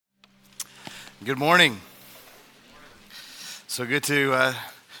Good morning. So good to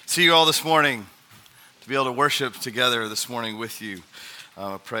see you all this morning, to be able to worship together this morning with you.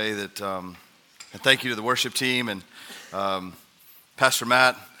 I pray that, and thank you to the worship team and Pastor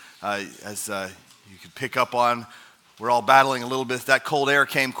Matt. As you could pick up on, we're all battling a little bit. That cold air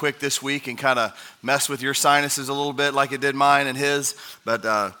came quick this week and kind of messed with your sinuses a little bit like it did mine and his.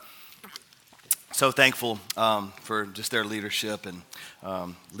 But so thankful for just their leadership and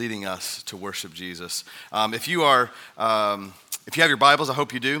leading us to worship Jesus. If you have your Bibles, I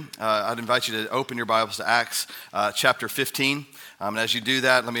hope you do. I'd invite you to open your Bibles to Acts chapter 15. And as you do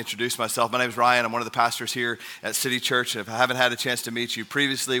that, let me introduce myself. My name is Ryan. I'm one of the pastors here at City Church. If I haven't had a chance to meet you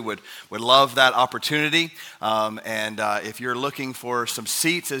previously, would love that opportunity. And if you're looking for some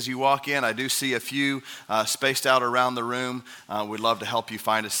seats as you walk in, I do see a few spaced out around the room. We'd love to help you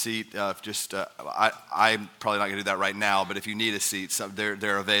find a seat. I'm probably not going to do that right now, but if you need a seat,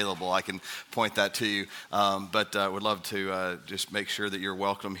 they're available. I can point that to you. But would love to just make sure that you're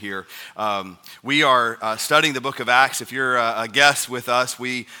welcome here. We are studying the book of Acts. If you're a guest with us,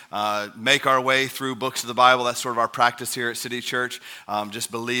 we make our way through books of the Bible. That's sort of our practice here at City Church, just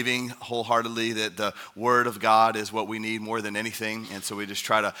believing wholeheartedly that the Word of God is what we need more than anything, and so we just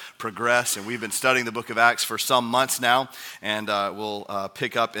try to progress, and we've been studying the book of Acts for some months now, and we'll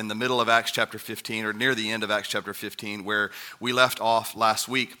pick up in the middle of Acts chapter 15, or near the end of Acts chapter 15, where we left off last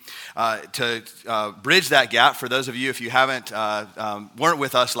week. To bridge that gap, for those of you, if you weren't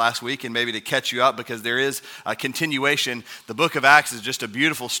with us last week, and maybe to catch you up, because there is a continuation, the book of Acts is just a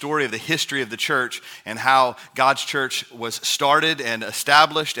beautiful story of the history of the church and how God's church was started and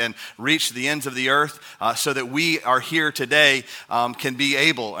established and reached the ends of the earth, so that we are here today, can be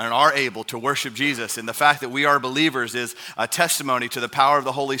able and are able to worship Jesus. And the fact that we are believers is a testimony to the power of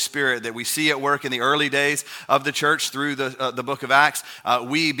the Holy Spirit that we see at work in the early days of the church through the book of Acts,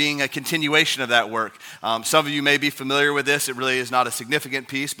 we being a continuation of that work. Some of you may be familiar with this. It really is not a significant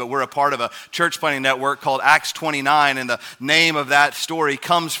piece, but we're a part of a church planting network called Acts 29, and the name of that story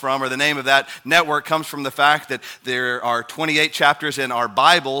comes from, or the name of that network comes from the fact that there are 28 chapters in our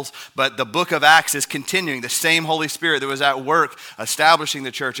Bibles, but the book of Acts is continuing. The same Holy Spirit that was at work establishing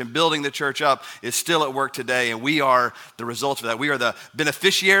the church and building the church up is still at work today, and we are the results of that. We are the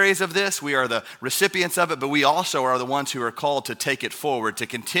beneficiaries of this. We are the recipients of it, but we also are the ones who are called to take it forward, to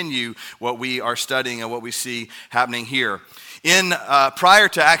continue what we are studying and what we see happening here. Prior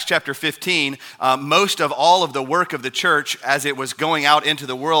to Acts chapter 15, most of all of the work of the church as it was going out into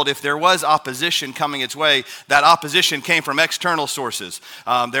the world, if there was opposition coming its way, that opposition came from external sources.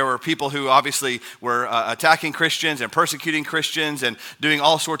 There were people who obviously were attacking Christians and persecuting Christians and doing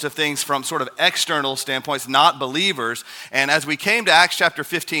all sorts of things from sort of external standpoints, not believers. And as we came to Acts chapter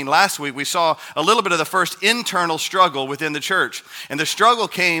 15 last week, we saw a little bit of the first internal struggle within the church. And the struggle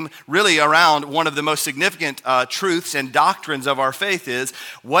came really around one of the most significant truths and doctrines of our faith is,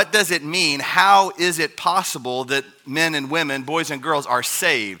 what does it mean? How is it possible that men and women, boys and girls, are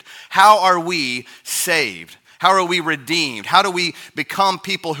saved? How are we saved? How are we redeemed? How do we become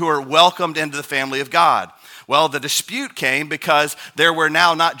people who are welcomed into the family of God? Well, the dispute came because there were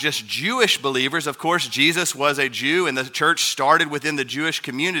now not just Jewish believers. Of course, Jesus was a Jew, and the church started within the Jewish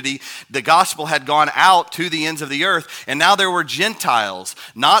community. The gospel had gone out to the ends of the earth, and now there were Gentiles,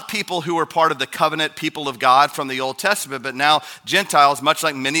 not people who were part of the covenant people of God from the Old Testament, but now Gentiles, much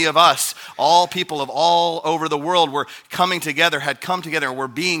like many of us, all people of all over the world were coming together, had come together, and were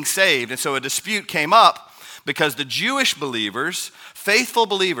being saved. And so a dispute came up because the Jewish believers, faithful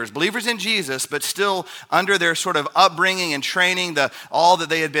believers in Jesus, but still under their sort of upbringing and training, all that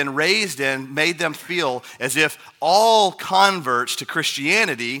they had been raised in made them feel as if all converts to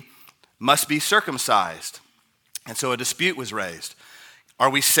Christianity must be circumcised. And so a dispute was raised.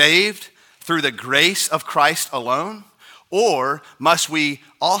 Are we saved through the grace of Christ alone? Or must we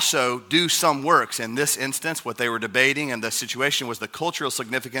also do some works? In this instance, what they were debating and the situation was the cultural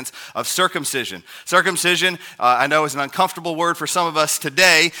significance of circumcision. Circumcision, I know, is an uncomfortable word for some of us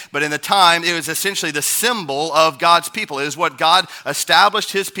today, but in the time, it was essentially the symbol of God's people. It is what God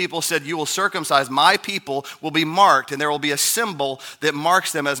established his people, said, you will circumcise, my people will be marked, and there will be a symbol that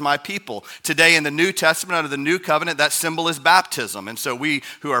marks them as my people. Today in the New Testament, under the New Covenant, that symbol is baptism. And so we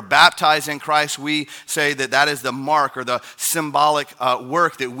who are baptized in Christ, we say that that is the mark or the symbolic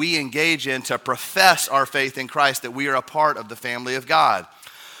work that we engage in to profess our faith in Christ, that we are a part of the family of God.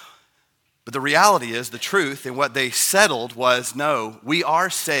 But the reality is, the truth, and what they settled was, no, we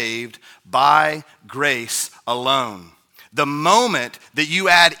are saved by grace alone. The moment that you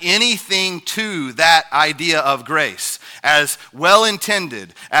add anything to that idea of grace, as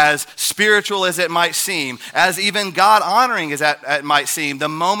well-intended, as spiritual as it might seem, as even God-honoring as it might seem, the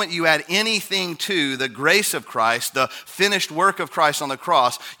moment you add anything to the grace of Christ, the finished work of Christ on the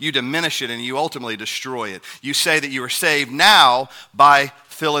cross, you diminish it and you ultimately destroy it. You say that you are saved now by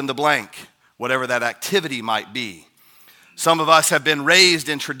fill in the blank, whatever that activity might be. Some of us have been raised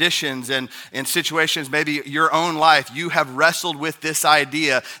in traditions and in situations, maybe your own life, you have wrestled with this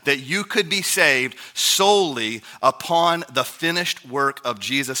idea that you could be saved solely upon the finished work of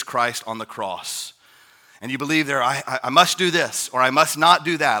Jesus Christ on the cross. And you believe I must do this or I must not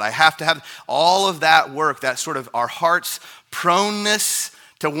do that. I have to have all of that work, that sort of our heart's proneness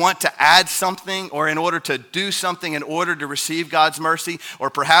to want to add something or in order to do something in order to receive God's mercy, or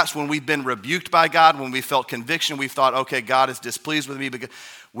perhaps when we've been rebuked by God, when we felt conviction, we've thought, okay, God is displeased with me. Because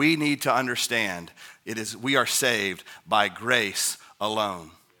we need to understand we are saved by grace alone.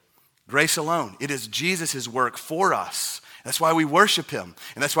 Grace alone. It is Jesus' work for us. That's why we worship him,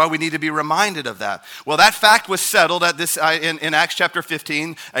 and that's why we need to be reminded of that. Well, that fact was settled at this in Acts chapter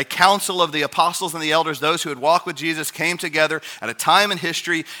 15. A council of the apostles and the elders, those who had walked with Jesus, came together at a time in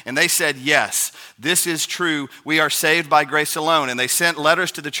history, and they said, yes, this is true. We are saved by grace alone. And they sent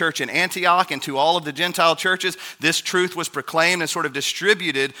letters to the church in Antioch and to all of the Gentile churches. This truth was proclaimed and sort of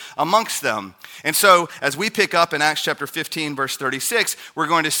distributed amongst them. And so, as we pick up in Acts chapter 15, verse 36, we're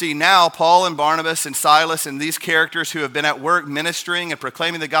going to see now Paul and Barnabas and Silas and these characters who have been at work ministering and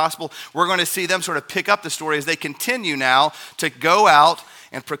proclaiming the gospel. We're going to see them sort of pick up the story as they continue now to go out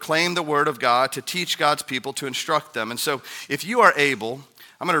and proclaim the word of God, to teach God's people, to instruct them. And so, if you are able,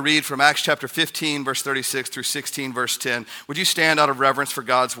 I'm going to read from Acts chapter 15, verse 36 through 16, verse 10. Would you stand out of reverence for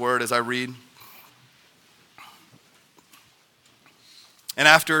God's word as I read? And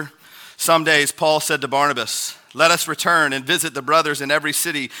after some days, Paul said to Barnabas, let us return and visit the brothers in every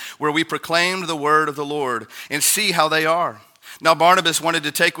city where we proclaimed the word of the Lord and see how they are. Now Barnabas wanted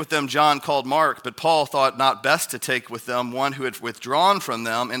to take with them John called Mark, but Paul thought not best to take with them one who had withdrawn from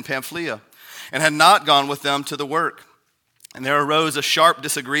them in Pamphylia and had not gone with them to the work. And there arose a sharp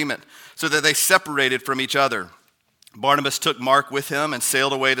disagreement, so that they separated from each other. Barnabas took Mark with him and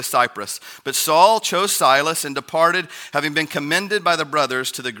sailed away to Cyprus. But Saul chose Silas and departed, having been commended by the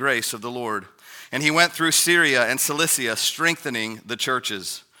brothers to the grace of the Lord. And he went through Syria and Cilicia, strengthening the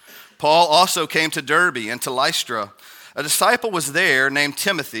churches. Paul also came to Derbe and to Lystra. A disciple was there named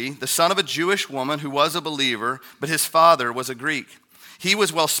Timothy, the son of a Jewish woman who was a believer, but his father was a Greek. He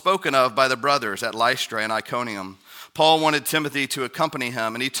was well spoken of by the brothers at Lystra and Iconium. Paul wanted Timothy to accompany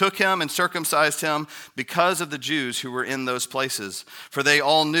him, and he took him and circumcised him because of the Jews who were in those places, for they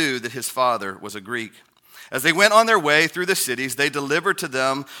all knew that his father was a Greek. As they went on their way through the cities, they delivered to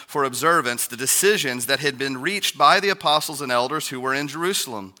them for observance the decisions that had been reached by the apostles and elders who were in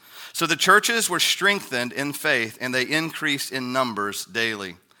Jerusalem. So the churches were strengthened in faith, and they increased in numbers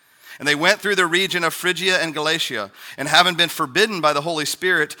daily. And they went through the region of Phrygia and Galatia, and having been forbidden by the Holy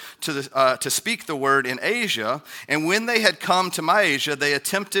Spirit to speak the word in Asia, and when they had come to Mysia, they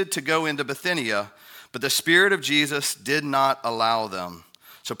attempted to go into Bithynia, but the Spirit of Jesus did not allow them.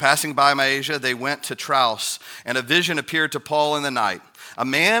 So passing by Mysia, they went to Troas, and a vision appeared to Paul in the night. A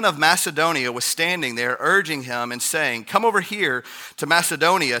man of Macedonia was standing there, urging him and saying, come over here to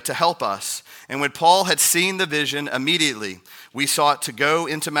Macedonia to help us. And when Paul had seen the vision, immediately we sought to go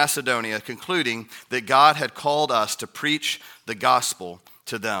into Macedonia, concluding that God had called us to preach the gospel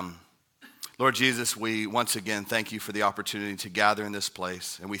to them. Lord Jesus, we once again thank you for the opportunity to gather in this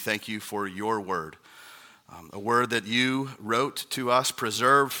place, and we thank you for your word. A word that you wrote to us,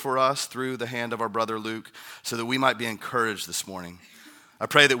 preserved for us through the hand of our brother Luke, so that we might be encouraged this morning. I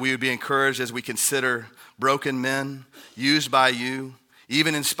pray that we would be encouraged as we consider broken men used by you,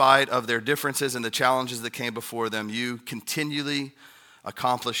 even in spite of their differences and the challenges that came before them. You continually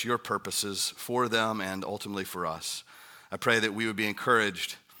accomplish your purposes for them and ultimately for us. I pray that we would be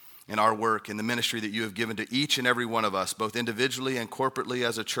encouraged in our work, in the ministry that you have given to each and every one of us, both individually and corporately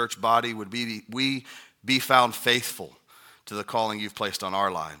as a church body. Would we be found faithful to the calling you've placed on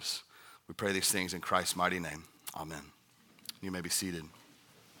our lives. We pray these things in Christ's mighty name. Amen. You may be seated.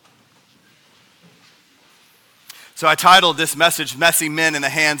 So I titled this message, Messy Men in the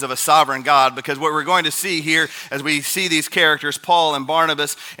Hands of a Sovereign God, because what we're going to see here as we see these characters, Paul and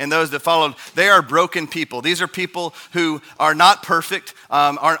Barnabas and those that followed, they are broken people. These are people who are not perfect,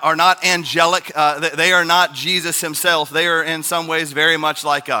 are not angelic. They are not Jesus himself. They are in some ways very much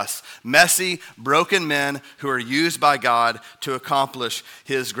like us. Messy, broken men who are used by God to accomplish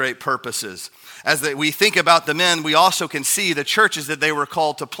his great purposes. we think about the men, we also can see the churches that they were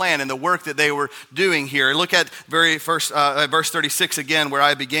called to plant and the work that they were doing here. Look at verse 36 again, where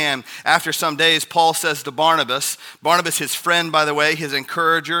I began. After some days, Paul says to Barnabas, his friend, by the way, his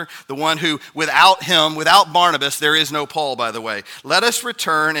encourager, the one who, without him, without Barnabas, there is no Paul, by the way. Let us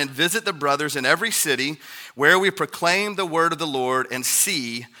return and visit the brothers in every city where we proclaim the word of the Lord and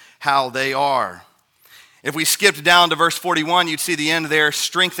see how they are. If we skipped down to verse 41, you'd see the end there,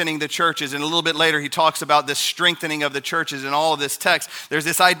 strengthening the churches. And a little bit later, he talks about this strengthening of the churches in all of this text. There's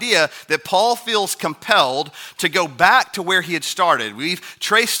this idea that Paul feels compelled to go back to where he had started. We have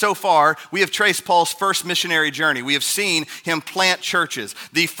traced Paul's first missionary journey. We have seen him plant churches.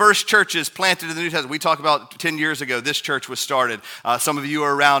 The first churches planted in the New Testament. We talked about 10 years ago, this church was started. Some of you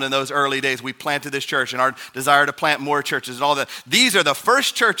were around in those early days. We planted this church and our desire to plant more churches and all that. These are the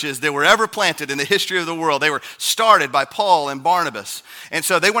first churches that were ever planted in the history of the world. They were started by Paul and Barnabas. And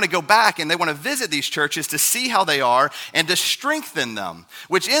so they want to go back and they want to visit these churches to see how they are and to strengthen them,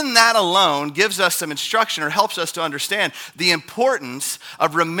 which in that alone gives us some instruction or helps us to understand the importance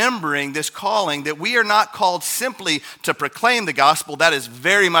of remembering this calling, that we are not called simply to proclaim the gospel. That is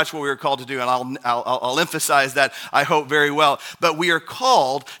very much what we are called to do, and I'll emphasize that, I hope, very well. But we are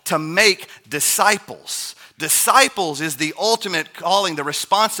called to make disciples. Disciples is the ultimate calling, the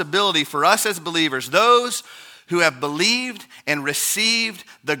responsibility for us as believers, those who have believed and received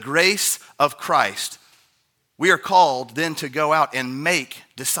the grace of Christ. We are called then to go out and make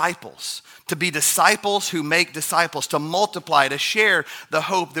disciples, to be disciples who make disciples, to multiply, to share the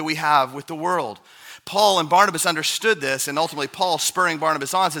hope that we have with the world. Paul and Barnabas understood this, and ultimately Paul, spurring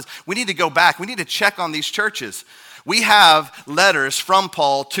Barnabas on, says, we need to go back. We need to check on these churches. We have letters from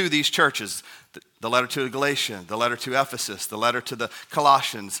Paul to these churches. The letter to Galatia, the letter to Ephesus, the letter to the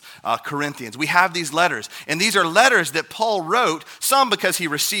Colossians, Corinthians. We have these letters. And these are letters that Paul wrote, some because he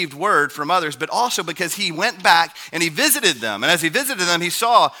received word from others, but also because he went back and he visited them. And as he visited them, he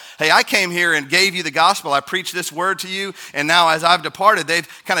saw, hey, I came here and gave you the gospel. I preached this word to you. And now as I've departed, they've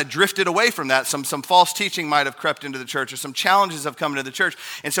kind of drifted away from that. Some false teaching might have crept into the church, or some challenges have come into the church.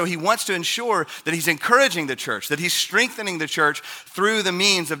 And so he wants to ensure that he's encouraging the church, that he's strengthening the church through the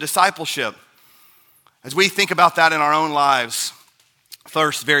means of discipleship. As we think about that in our own lives,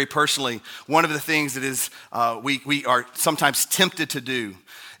 first, very personally, one of the things that is we are sometimes tempted to do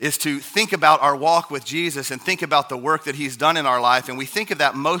is to think about our walk with Jesus and think about the work that he's done in our life, and we think of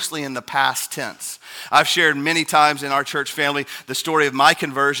that mostly in the past tense. I've shared many times in our church family the story of my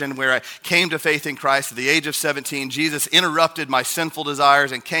conversion, where I came to faith in Christ at the age of 17. Jesus interrupted my sinful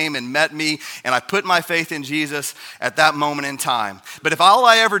desires and came and met me, and I put my faith in Jesus at that moment in time. But if all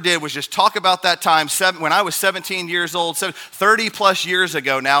I ever did was just talk about that time when I was 17 years old, 30 plus years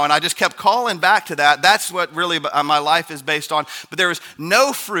ago now, and I just kept calling back to that, that's what really my life is based on. But there was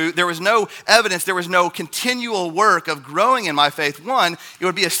no fruit, there was no evidence, there was no continual work of growing in my faith. One, it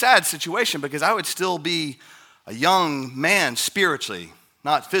would be a sad situation because I would still be a young man spiritually,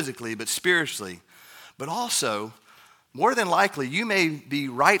 not physically, but spiritually. But also, more than likely, you may be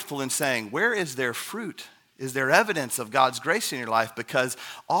rightful in saying, where is there fruit? Is there evidence of God's grace in your life? Because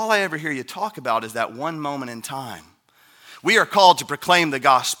all I ever hear you talk about is that one moment in time. We are called to proclaim the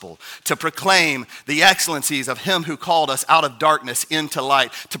gospel, to proclaim the excellencies of him who called us out of darkness into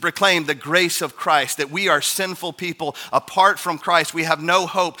light, to proclaim the grace of Christ, that we are sinful people. Apart from Christ, we have no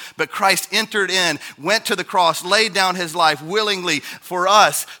hope, but Christ entered in, went to the cross, laid down his life willingly for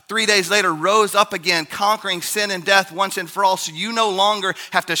us. 3 days later, rose up again, conquering sin and death once and for all. So you no longer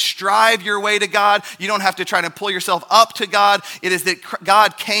have to strive your way to God. You don't have to try to pull yourself up to God. It is that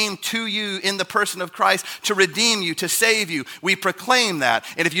God came to you in the person of Christ to redeem you, to save you. We proclaim that.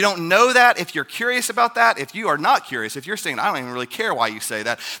 And if you don't know that, if you're curious about that, if you are not curious, if you're saying, I don't even really care why you say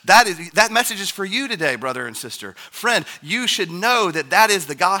that, that message is for you today, brother and sister. Friend, you should know that that is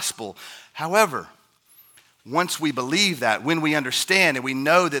the gospel. However, once we believe that, when we understand and we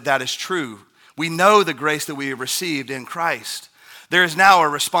know that that is true, we know the grace that we have received in Christ. There is now a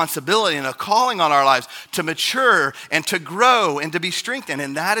responsibility and a calling on our lives to mature and to grow and to be strengthened.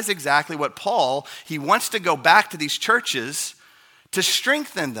 And that is exactly what Paul, he wants to go back to these churches to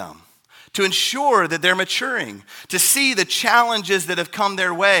strengthen them, to ensure that they're maturing, to see the challenges that have come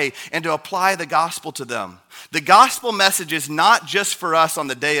their way and to apply the gospel to them. The gospel message is not just for us on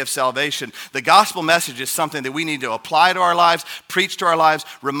the day of salvation. The gospel message is something that we need to apply to our lives, preach to our lives,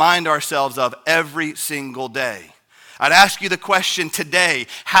 remind ourselves of every single day. I'd ask you the question today,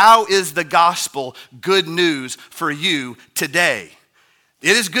 how is the gospel good news for you today?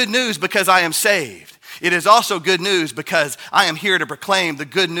 It is good news because I am saved. It is also good news because I am here to proclaim the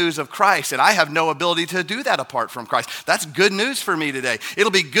good news of Christ, and I have no ability to do that apart from Christ. That's good news for me today.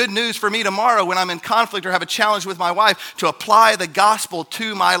 It'll be good news for me tomorrow when I'm in conflict or have a challenge with my wife to apply the gospel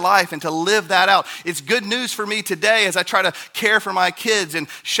to my life and to live that out. It's good news for me today as I try to care for my kids and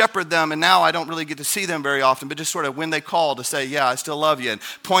shepherd them, and now I don't really get to see them very often, but just sort of when they call to say, yeah, I still love you, and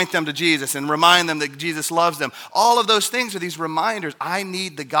point them to Jesus and remind them that Jesus loves them. All of those things are these reminders. I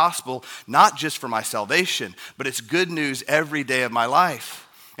need the gospel, not just for my salvation, but it's good news every day of my life.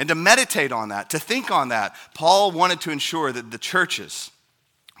 And to meditate on that, to think on that, Paul wanted to ensure that the churches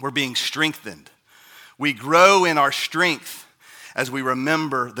were being strengthened. We grow in our strength as we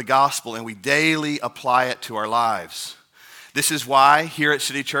remember the gospel and we daily apply it to our lives. This is why here at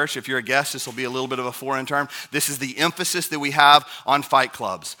City Church, if you're a guest, this will be a little bit of a foreign term. This is the emphasis that we have on fight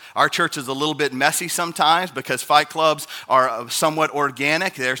clubs. Our church is a little bit messy sometimes because fight clubs are somewhat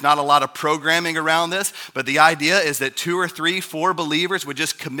organic. There's not a lot of programming around this, but the idea is that 2 or 3, 4 believers would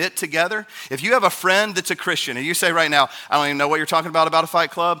just commit together. If you have a friend that's a Christian and you say right now, I don't even know what you're talking about a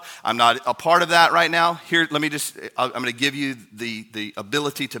fight club. I'm not a part of that right now. Here, I'm going to give you the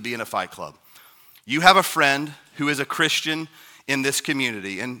ability to be in a fight club. You have a friend who is a Christian in this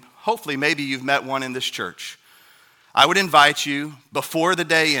community, and hopefully maybe you've met one in this church. I would invite you before the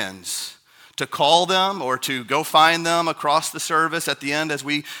day ends to call them or to go find them across the service at the end as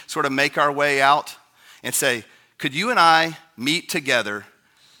we sort of make our way out and say, could you and I meet together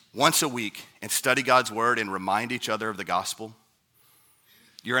once a week and study God's word and remind each other of the gospel?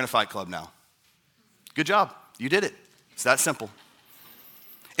 You're in a fight club now. Good job. You did it. It's that simple.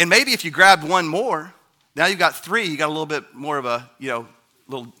 And maybe if you grabbed one more, now you've got 3, you got a little bit more of a,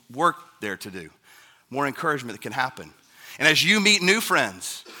 little work there to do. More encouragement that can happen. And as you meet new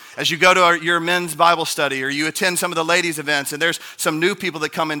friends, as you go to your men's Bible study or you attend some of the ladies' events and there's some new people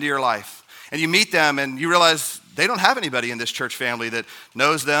that come into your life and you meet them and you realize they don't have anybody in this church family that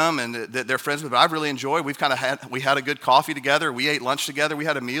knows them and that they're friends with, but I've really enjoyed. We had a good coffee together. We ate lunch together. We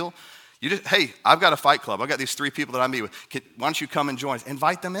had a meal. Hey, I've got a fight club. I've got these 3 people that I meet with. Why don't you come and join us?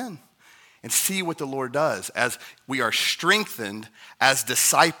 Invite them in and see what the Lord does as we are strengthened as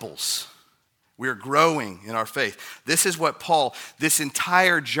disciples. We are growing in our faith. This is what Paul, this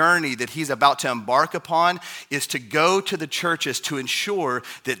entire journey that he's about to embark upon is to go to the churches to ensure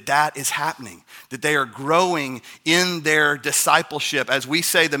that that is happening, that they are growing in their discipleship. As we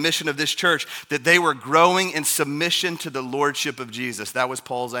say, the mission of this church, that they were growing in submission to the lordship of Jesus. That was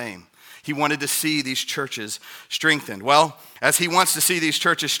Paul's aim. He wanted to see these churches strengthened. Well, as he wants to see these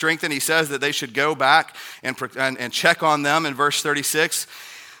churches strengthened, he says that they should go back and check on them in verse 36.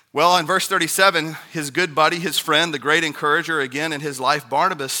 Well, in verse 37, his good buddy, his friend, the great encourager again in his life,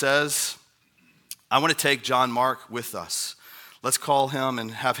 Barnabas says, I want to take John Mark with us. Let's call him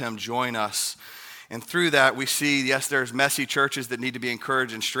and have him join us. And through that, we see, yes, there's messy churches that need to be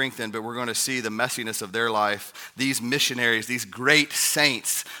encouraged and strengthened, but we're going to see the messiness of their life. These missionaries, these great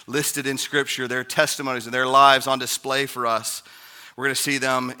saints listed in Scripture, their testimonies and their lives on display for us. We're going to see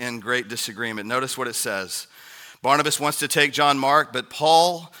them in great disagreement. Notice what it says. Barnabas wants to take John Mark, but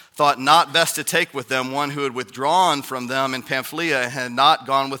Paul thought not best to take with them one who had withdrawn from them in Pamphylia and had not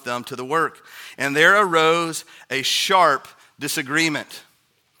gone with them to the work. And there arose a sharp disagreement.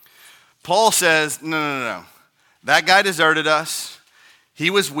 Paul says, no. That guy deserted us. He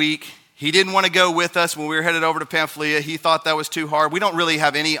was weak. He didn't want to go with us when we were headed over to Pamphylia. He thought that was too hard. We don't really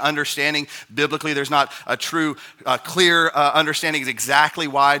have any understanding biblically. There's not a true, clear understanding of exactly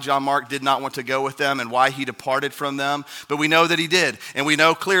why John Mark did not want to go with them and why he departed from them. But we know that he did. And we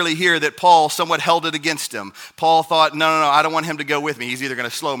know clearly here that Paul somewhat held it against him. Paul thought, no, I don't want him to go with me. He's either going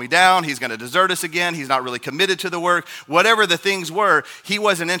to slow me down. He's going to desert us again. He's not really committed to the work. Whatever the things were, he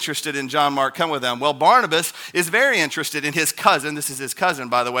wasn't interested in John Mark coming with them. Well, Barnabas is very interested in his cousin. This is his cousin,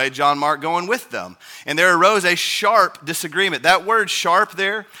 by the way, John Mark, going with them. And there arose a sharp disagreement. That word sharp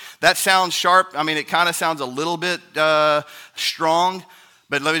there, that sounds sharp. I mean, it kind of sounds a little bit strong.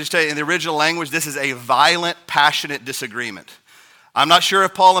 But let me just tell you, in the original language, this is a violent, passionate disagreement. I'm not sure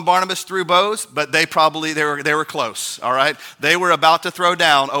if Paul and Barnabas threw bows, but they were close, all right? They were about to throw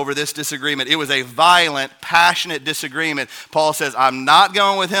down over this disagreement. It was a violent, passionate disagreement. Paul says, I'm not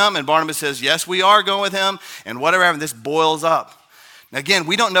going with him. And Barnabas says, yes, we are going with him. And whatever happened, this boils up. Now, again,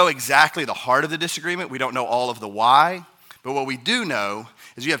 we don't know exactly the heart of the disagreement. We don't know all of the why. But what we do know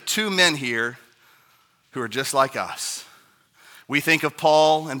is you have 2 men here who are just like us. We think of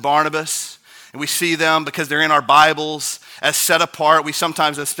Paul and Barnabas And we see them because they're in our Bibles as set apart. We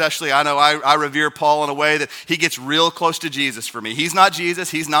sometimes, especially, I know I revere Paul in a way that he gets real close to Jesus for me. He's not Jesus,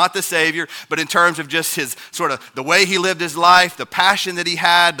 he's not the Savior, but in terms of just his sort of the way he lived his life, the passion that he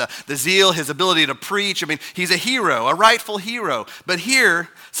had, the zeal, his ability to preach. I mean, he's a hero, a rightful hero. But here,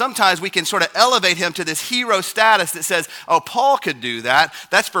 sometimes we can sort of elevate him to this hero status that says, oh, Paul could do that.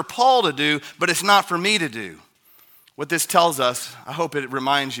 That's for Paul to do, but it's not for me to do. What this tells us, I hope it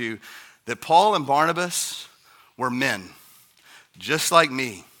reminds you, that Paul and Barnabas were men, just like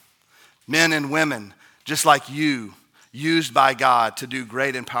me. Men and women, just like you, used by God to do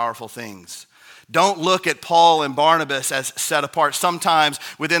great and powerful things. Don't look at Paul and Barnabas as set apart. Sometimes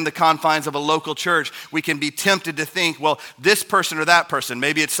within the confines of a local church, we can be tempted to think, well, this person or that person.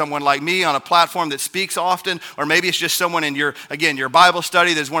 Maybe it's someone like me on a platform that speaks often, or maybe it's just someone in your Bible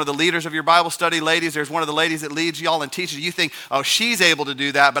study. There's one of the leaders of your Bible study, ladies. There's one of the ladies that leads y'all and teaches. You think, oh, she's able to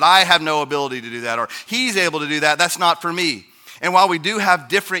do that, but I have no ability to do that. Or he's able to do that. That's not for me. And while we do have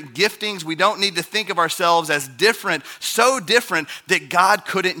different giftings, we don't need to think of ourselves as different, so different that God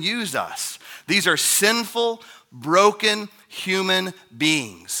couldn't use us. These are sinful, broken human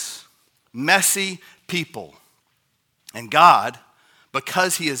beings, messy people. And God,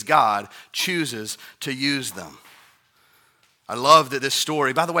 because he is God, chooses to use them. I love that this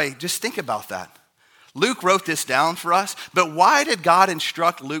story, by the way, just think about that. Luke wrote this down for us, but why did God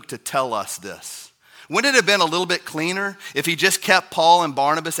instruct Luke to tell us this? Wouldn't it have been a little bit cleaner if he just kept Paul and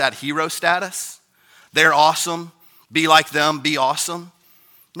Barnabas at hero status? They're awesome, be like them, be awesome.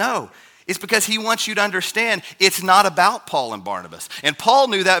 No. It's because he wants you to understand it's not about Paul and Barnabas. And Paul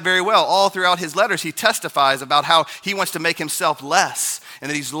knew that very well. All throughout his letters, he testifies about how he wants to make himself less and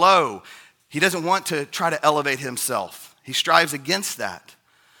that he's low. He doesn't want to try to elevate himself. He strives against that.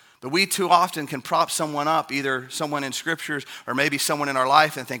 But we too often can prop someone up, either someone in scriptures or maybe someone in our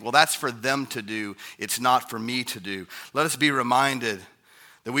life, and think, well, that's for them to do. It's not for me to do. Let us be reminded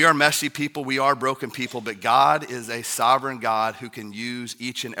that we are messy people, we are broken people, but God is a sovereign God who can use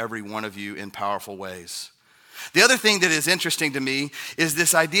each and every one of you in powerful ways. The other thing that is interesting to me is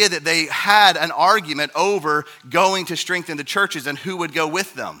this idea that they had an argument over going to strengthen the churches and who would go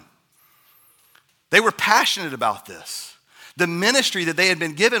with them. They were passionate about this. The ministry that they had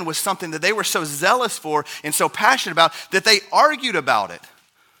been given was something that they were so zealous for and so passionate about that they argued about it.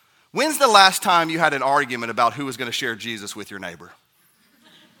 When's the last time you had an argument about who was going to share Jesus with your neighbor?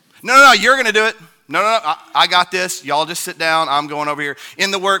 No, you're going to do it. No, I got this. Y'all just sit down. I'm going over here. In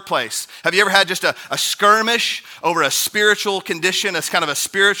the workplace, have you ever had just a skirmish over a spiritual condition, a kind of a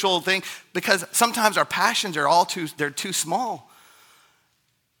spiritual thing? Because sometimes our passions are they're too small.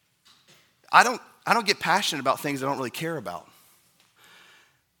 I don't get passionate about things I don't really care about.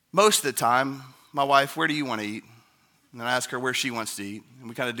 Most of the time, my wife, where do you want to eat? And I ask her where she wants to eat. And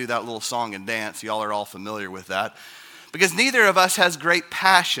we kind of do that little song and dance. Y'all are all familiar with that. Because neither of us has great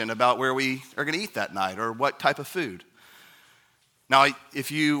passion about where we are going to eat that night or what type of food. Now, if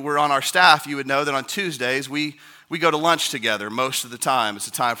you were on our staff, you would know that on Tuesdays, we go to lunch together most of the time. It's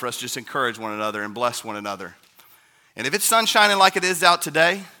a time for us to just encourage one another and bless one another. And if it's sun shining like it is out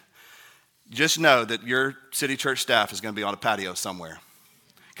today, just know that your city church staff is going to be on a patio somewhere.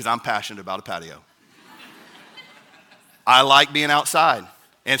 Because I'm passionate about a patio. I like being outside.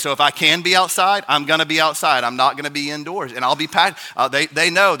 And so if I can be outside, I'm going to be outside. I'm not going to be indoors. And I'll be they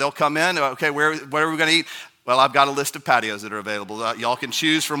know. They'll come in. Okay, where are we going to eat? Well, I've got a list of patios that are available. Y'all can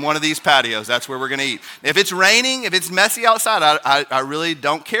choose from one of these patios. That's where we're going to eat. If it's raining, if it's messy outside, I really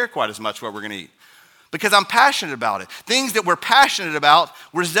don't care quite as much what we're going to eat. Because I'm passionate about it. Things that we're passionate about,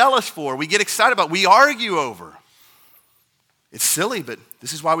 we're zealous for. We get excited about. We argue over. It's silly, but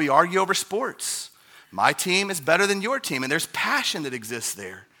this is why we argue over sports. My team is better than your team, and there's passion that exists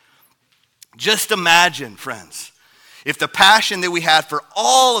there. Just imagine, friends, if the passion that we had for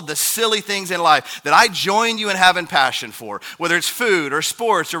all of the silly things in life that I join you in having passion for, whether it's food or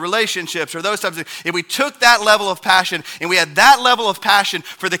sports or relationships or those types of things, if we took that level of passion and we had that level of passion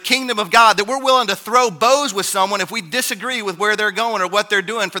for the kingdom of God, that we're willing to throw bows with someone if we disagree with where they're going or what they're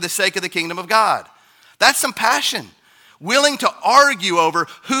doing for the sake of the kingdom of God. That's some passion. Willing to argue over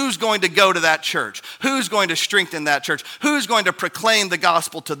who's going to go to that church, who's going to strengthen that church, who's going to proclaim the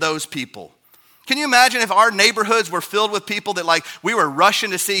gospel to those people. Can you imagine if our neighborhoods were filled with people that we were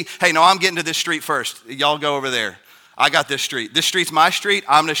rushing to see, hey, no, I'm getting to this street first. Y'all go over there. I got this street. This street's my street.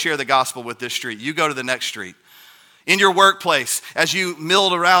 I'm going to share the gospel with this street. You go to the next street. In your workplace, as you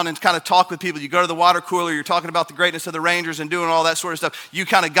milled around and kind of talk with people, you go to the water cooler, you're talking about the greatness of the Rangers and doing all that sort of stuff. You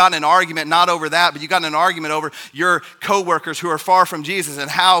kind of got in an argument, not over that, but you got in an argument over your coworkers who are far from Jesus and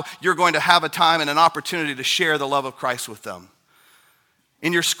how you're going to have a time and an opportunity to share the love of Christ with them.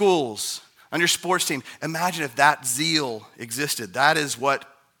 In your schools, on your sports team. Imagine if that zeal existed. That is what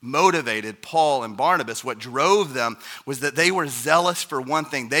motivated Paul and Barnabas. What drove them was that they were zealous for one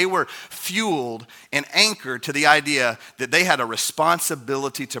thing. They were fueled and anchored to the idea that they had a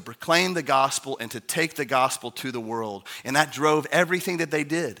responsibility to proclaim the gospel and to take the gospel to the world. And that drove everything that they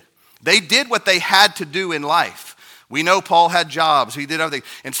did. They did what they had to do in life. We know Paul had jobs, he did everything.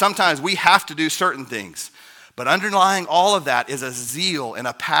 And sometimes we have to do certain things. But underlying all of that is a zeal and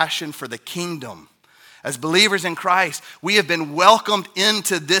a passion for the kingdom. As believers in Christ, we have been welcomed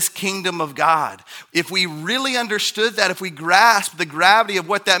into this kingdom of God. If we really understood that, if we grasped the gravity of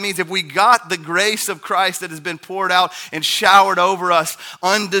what that means, if we got the grace of Christ that has been poured out and showered over us,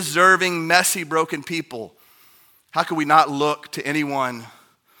 undeserving, messy, broken people, how could we not look to anyone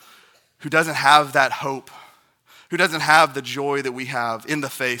who doesn't have that hope, who doesn't have the joy that we have in the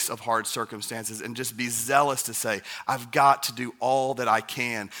face of hard circumstances, and just be zealous to say, I've got to do all that I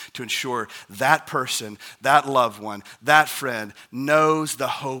can to ensure that person, that loved one, that friend knows the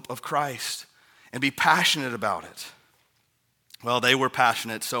hope of Christ, and be passionate about it. Well, they were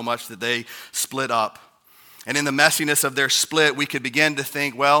passionate so much that they split up. And in the messiness of their split, we could begin to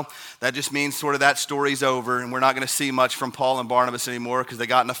think, well, that just means sort of that story's over, and we're not going to see much from Paul and Barnabas anymore because they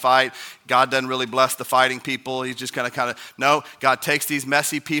got in a fight. God doesn't really bless the fighting people. He's just kind of, no, God takes these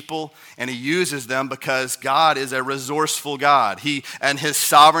messy people and he uses them because God is a resourceful God. He and his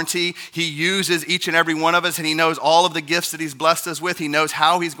sovereignty, he uses each and every one of us, and he knows all of the gifts that he's blessed us with. He knows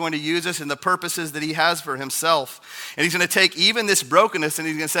how he's going to use us and the purposes that he has for himself. And he's going to take even this brokenness and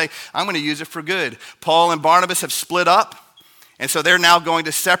he's going to say, I'm going to use it for good. Paul and Barnabas have split up. And so they're now going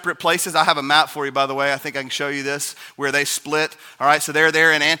to separate places. I have a map for you, by the way. I think I can show you this, where they split. All right, so they're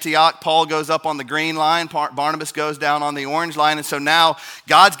there in Antioch. Paul goes up on the green line. Barnabas goes down on the orange line. And so now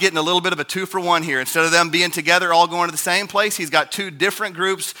God's getting a little bit of a 2-for-1 here. Instead of them being together, all going to the same place, he's got two different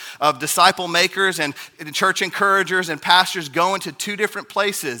groups of disciple makers and church encouragers and pastors going to two different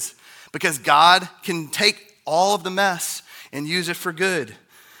places because God can take all of the mess and use it for good.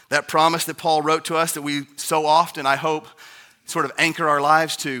 That promise that Paul wrote to us that we so often, I hope, sort of anchor our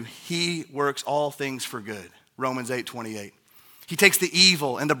lives to, he works all things for good. Romans 8:28. He takes the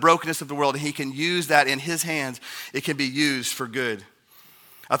evil and the brokenness of the world and he can use that in his hands. It can be used for good.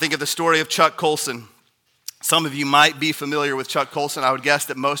 I think of the story of Chuck Colson. Some of you might be familiar with Chuck Colson. I would guess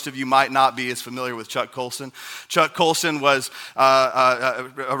that most of you might not be as familiar with Chuck Colson. Chuck Colson was a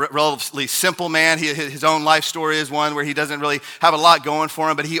relatively simple man. His own life story is one where he doesn't really have a lot going for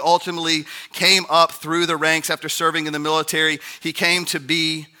him, but he ultimately came up through the ranks after serving in the military. He came to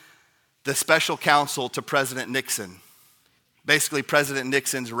be the special counsel to President Nixon. Basically, President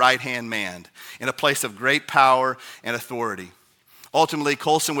Nixon's right-hand man in a place of great power and authority. Ultimately,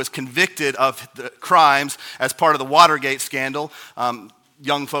 Colson was convicted of the crimes as part of the Watergate scandal.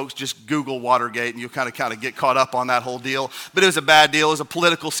 Young folks, just Google Watergate and you kind of get caught up on that whole deal. But it was a bad deal. It was a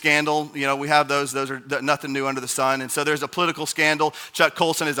political scandal. You know, we have those are nothing new under the sun. And so there's a political scandal. Chuck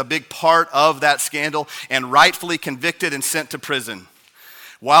Colson is a big part of that scandal and rightfully convicted and sent to prison.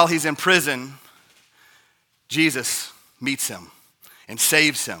 While he's in prison, Jesus meets him and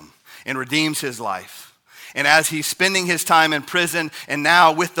saves him and redeems his life. And as he's spending his time in prison, and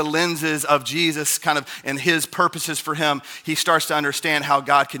now with the lenses of Jesus kind of and his purposes for him, he starts to understand how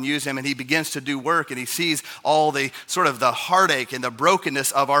God can use him, and he begins to do work, and he sees all the sort of the heartache and the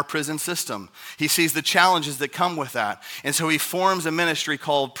brokenness of our prison system. He sees the challenges that come with that. And so he forms a ministry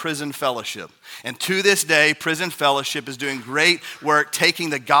called Prison Fellowship. And to this day, Prison Fellowship is doing great work, taking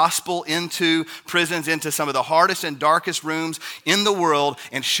the gospel into prisons, into some of the hardest and darkest rooms in the world,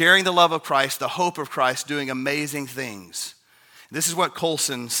 and sharing the love of Christ, the hope of Christ, doing amazing things. This is what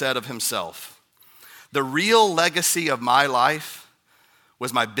Colson said of himself. The real legacy of my life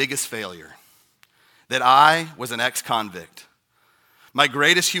was my biggest failure, that I was an ex-convict. My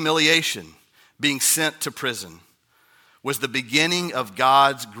greatest humiliation, being sent to prison, was the beginning of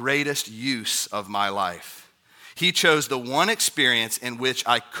God's greatest use of my life. He chose the one experience in which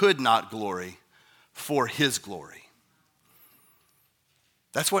I could not glory for his glory.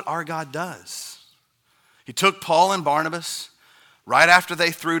 That's what our God does. He took Paul and Barnabas right after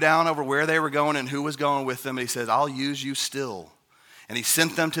they threw down over where they were going and who was going with them. And he says, I'll use you still. And he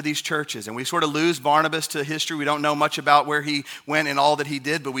sent them to these churches. And we sort of lose Barnabas to history. We don't know much about where he went and all that he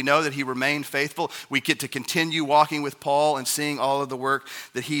did, but we know that he remained faithful. We get to continue walking with Paul and seeing all of the work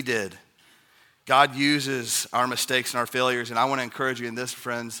that he did. God uses our mistakes and our failures. And I want to encourage you in this,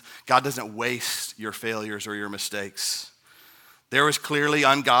 friends. God doesn't waste your failures or your mistakes. There was clearly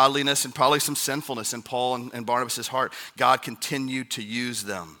ungodliness and probably some sinfulness in Paul and Barnabas' heart. God continued to use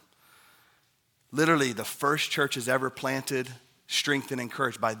them. Literally, the first churches ever planted, strengthened,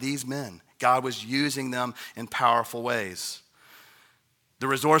 encouraged by these men God was using them in powerful ways. The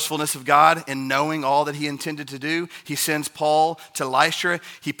resourcefulness of God in knowing all that he intended to do. He sends Paul to Lystra.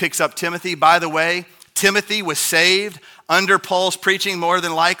 He picks up Timothy. By the way, Timothy was saved under Paul's preaching more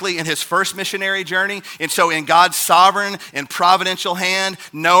than likely in his first missionary journey. And so in God's sovereign and providential hand,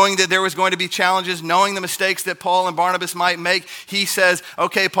 knowing that there was going to be challenges, knowing the mistakes that Paul and Barnabas might make, he says,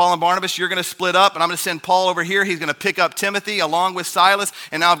 okay, Paul and Barnabas, you're going to split up and I'm going to send Paul over here. He's going to pick up Timothy along with Silas.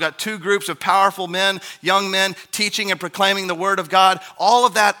 And now I've got two groups of powerful men, young men, teaching and proclaiming the word of God. All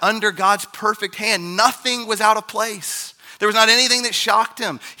of that under God's perfect hand. Nothing was out of place. There was not anything that shocked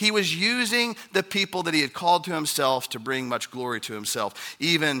him. He was using the people that he had called to himself to bring much glory to himself,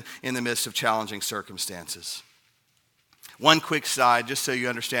 even in the midst of challenging circumstances. One quick side, just so you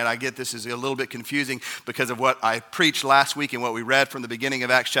understand, I get this is a little bit confusing because of what I preached last week and what we read from the beginning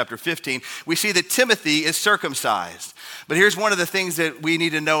of Acts chapter 15. We see that Timothy is circumcised. But here's one of the things that we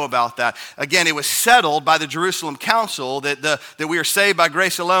need to know about that. Again, it was settled by the Jerusalem Council that we are saved by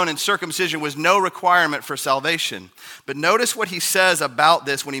grace alone and circumcision was no requirement for salvation. But notice what he says about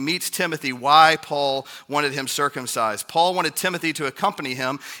this when he meets Timothy, why Paul wanted him circumcised. Paul wanted Timothy to accompany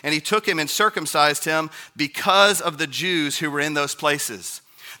him, and he took him and circumcised him because of the Jews who were in those places.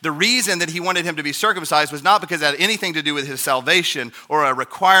 The reason that he wanted him to be circumcised was not because it had anything to do with his salvation or a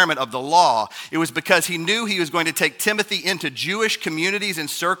requirement of the law. It was because he knew he was going to take Timothy into Jewish communities and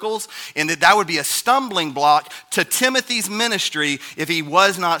circles, and that would be a stumbling block to Timothy's ministry if he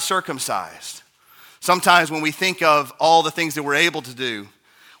was not circumcised. Sometimes when we think of all the things that we're able to do,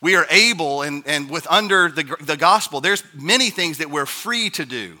 we are able, and with under the gospel, there's many things that we're free to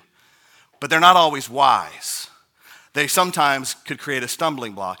do, but they're not always wise. They sometimes could create a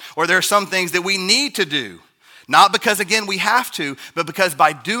stumbling block. Or there are some things that we need to do, not because, again, we have to, but because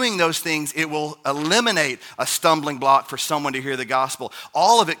by doing those things, it will eliminate a stumbling block for someone to hear the gospel.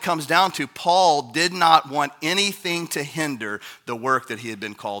 All of it comes down to Paul did not want anything to hinder the work that he had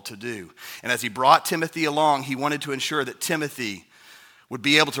been called to do. And as he brought Timothy along, he wanted to ensure that Timothy would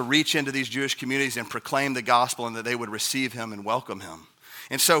be able to reach into these Jewish communities and proclaim the gospel and that they would receive him and welcome him.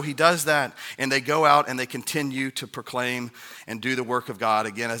 And so he does that, and they go out and they continue to proclaim and do the work of God,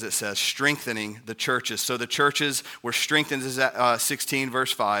 again, as it says, strengthening the churches. So the churches were strengthened, this is 16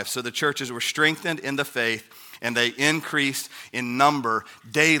 verse 5. So the churches were strengthened in the faith, and they increased in number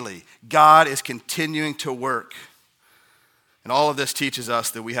daily. God is continuing to work. And all of this teaches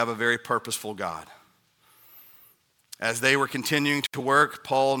us that we have a very purposeful God. As they were continuing to work,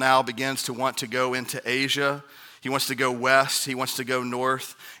 Paul now begins to want to go into Asia. He wants to go west. He wants to go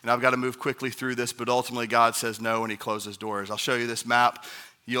north. And I've got to move quickly through this, but ultimately God says no and he closes doors. I'll show you this map.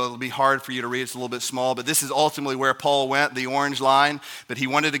 It'll be hard for you to read. It's a little bit small, but this is ultimately where Paul went, the orange line. But he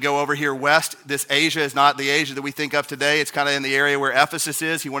wanted to go over here west. This Asia is not the Asia that we think of today. It's kind of in the area where Ephesus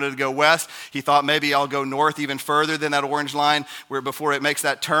is. He wanted to go west. He thought maybe I'll go north even further than that orange line before it makes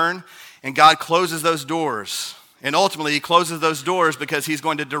that turn. And God closes those doors. And ultimately, he closes those doors because he's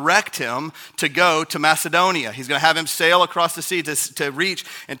going to direct him to go to Macedonia. He's going to have him sail across the sea to reach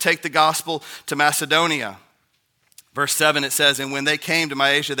and take the gospel to Macedonia. Verse 7, it says, and when they came to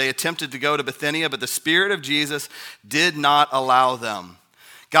Mysia, they attempted to go to Bithynia, but the Spirit of Jesus did not allow them.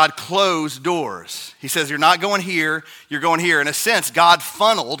 God closed doors. He says, you're not going here, you're going here. In a sense, God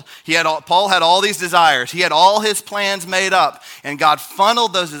funneled. Paul had all these desires. He had all his plans made up, and God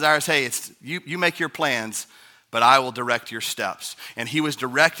funneled those desires. Hey, you make your plans, but I will direct your steps. And he was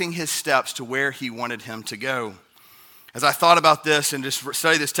directing his steps to where he wanted him to go. As I thought about this and just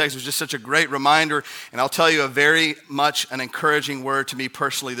studied this text, it was just such a great reminder. And I'll tell you a very much an encouraging word to me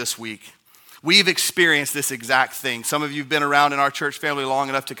personally this week. We've experienced this exact thing. Some of you have been around in our church family long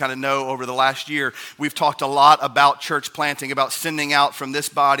enough to kind of know over the last year, we've talked a lot about church planting, about sending out from this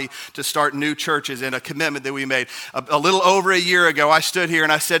body to start new churches and a commitment that we made. A little over a year ago, I stood here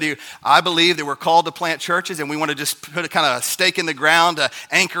and I said to you, I believe that we're called to plant churches and we want to just put a kind of a stake in the ground to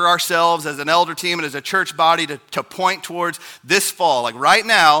anchor ourselves as an elder team and as a church body to point towards this fall. Like right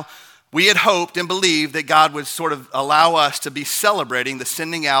now, we had hoped and believed that God would sort of allow us to be celebrating the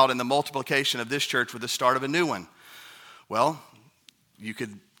sending out and the multiplication of this church with the start of a new one. Well, you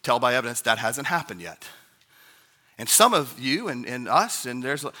could tell by evidence that hasn't happened yet. And some of you and us, and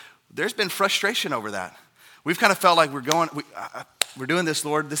there's been frustration over that. We've kind of felt like we're doing this,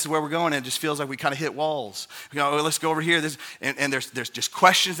 Lord. This is where we're going, and it just feels like we kind of hit walls. We go, let's go over here. And there's just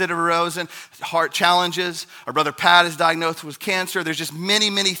questions that have arisen, heart challenges. Our brother Pat is diagnosed with cancer. There's just many,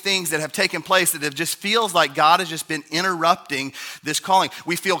 many things that have taken place that it just feels like God has just been interrupting this calling.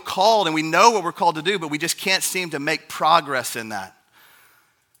 We feel called, and we know what we're called to do, but we just can't seem to make progress in that.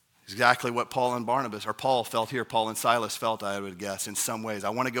 Exactly what Paul and Silas felt, I would guess, in some ways. I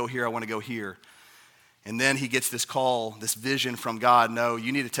want to go here, I want to go here. And then he gets this call, this vision from God, no,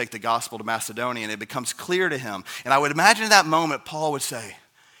 you need to take the gospel to Macedonia, and it becomes clear to him. And I would imagine in that moment, Paul would say,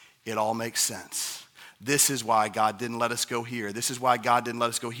 it all makes sense. This is why God didn't let us go here. This is why God didn't let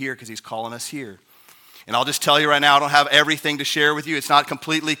us go here, because he's calling us here. And I'll just tell you right now, I don't have everything to share with you. It's not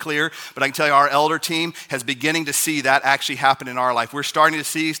completely clear, but I can tell you our elder team has beginning to see that actually happen in our life. We're starting to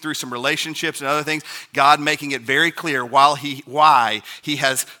see through some relationships and other things, God making it very clear why he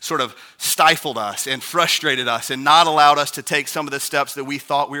has sort of stifled us and frustrated us and not allowed us to take some of the steps that we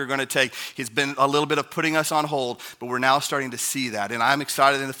thought we were going to take. He's been a little bit of putting us on hold, but we're now starting to see that. And I'm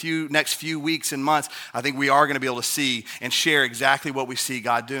excited in the next few weeks and months, I think we are going to be able to see and share exactly what we see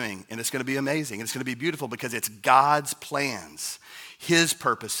God doing. And it's going to be amazing. It's going to be beautiful because it's God's plans. His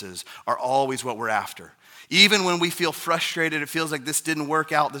purposes are always what we're after. Even when we feel frustrated, it feels like this didn't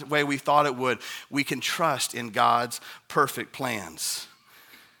work out the way we thought it would, we can trust in God's perfect plans.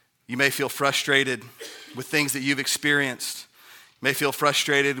 You may feel frustrated with things that you've experienced. You may feel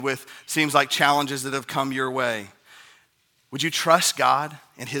frustrated with, seems like challenges that have come your way. Would you trust God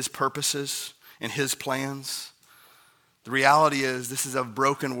and his purposes and his plans? The reality is this is a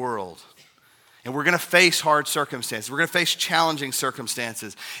broken world. And we're going to face hard circumstances. We're going to face challenging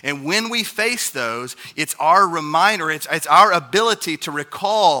circumstances. And when we face those, it's our reminder, it's our ability to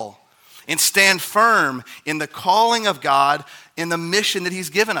recall and stand firm in the calling of God in the mission that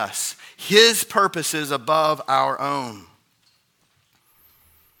he's given us. His purposes above our own.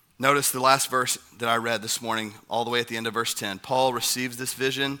 Notice the last verse that I read this morning, all the way at the end of verse 10. Paul receives this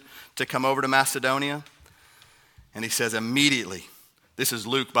vision to come over to Macedonia. And he says, immediately, this is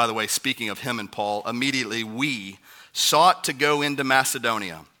Luke, by the way, speaking of him and Paul, immediately we sought to go into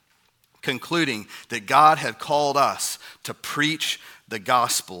Macedonia, concluding that God had called us to preach the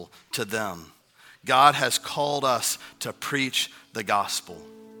gospel to them. God has called us to preach the gospel.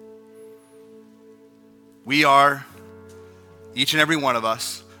 We are, each and every one of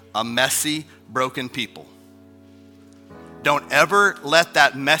us, a messy, broken people. Don't ever let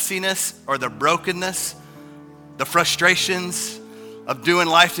that messiness or the brokenness, the frustrations of doing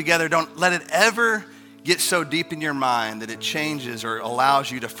life together, don't let it ever get so deep in your mind that it changes or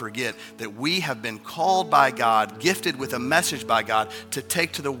allows you to forget that we have been called by God, gifted with a message by God to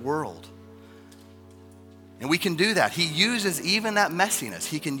take to the world. And we can do that. He uses even that messiness.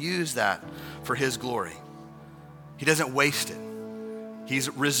 He can use that for his glory. He doesn't waste it. He's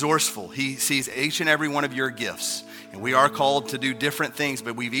resourceful. He sees each and every one of your gifts. And we are called to do different things,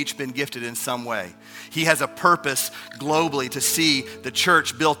 but we've each been gifted in some way. He has a purpose globally to see the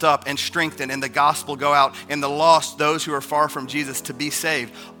church built up and strengthened and the gospel go out and the lost, those who are far from Jesus, to be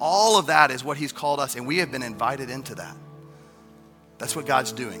saved. All of that is what he's called us, and we have been invited into that. That's what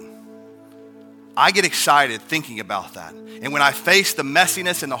God's doing. I get excited thinking about that. And when I face the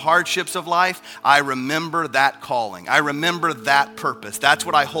messiness and the hardships of life, I remember that calling. I remember that purpose. That's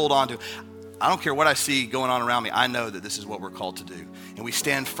what I hold on to. I don't care what I see going on around me. I know that this is what we're called to do. And we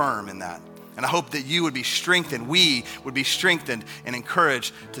stand firm in that. And I hope that you would be strengthened. We would be strengthened and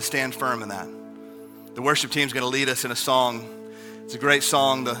encouraged to stand firm in that. The worship team is going to lead us in a song. It's a great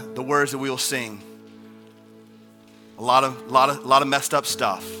song, the words that we will sing. A lot of messed up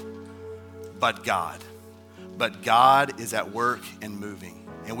stuff. But God is at work and moving.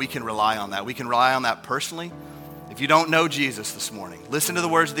 And we can rely on that. We can rely on that personally. If you don't know Jesus this morning, listen to the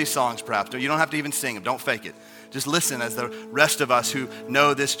words of these songs perhaps. You don't have to even sing them. Don't fake it. Just listen as the rest of us who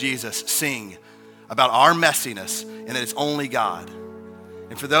know this Jesus sing about our messiness and that it's only God.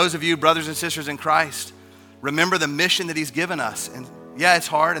 And for those of you, brothers and sisters in Christ, remember the mission that he's given us. And yeah, it's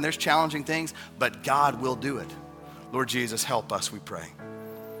hard and there's challenging things, but God will do it. Lord Jesus, help us, we pray,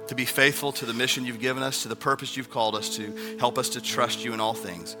 to be faithful to the mission you've given us, to the purpose you've called us to. Help us to trust you in all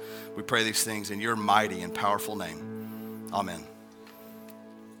things. We pray these things in your mighty and powerful name. Amen.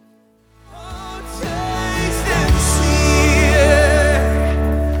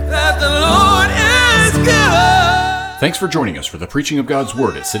 Thanks for joining us for the preaching of God's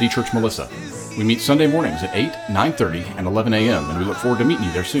Word at City Church Melissa. We meet Sunday mornings at 8, 9:30, and 11 a.m., and we look forward to meeting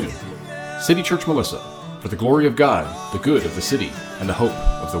you there soon. City Church Melissa, for the glory of God, the good of the city, and the hope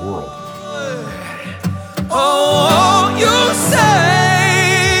of the world. Oh, you say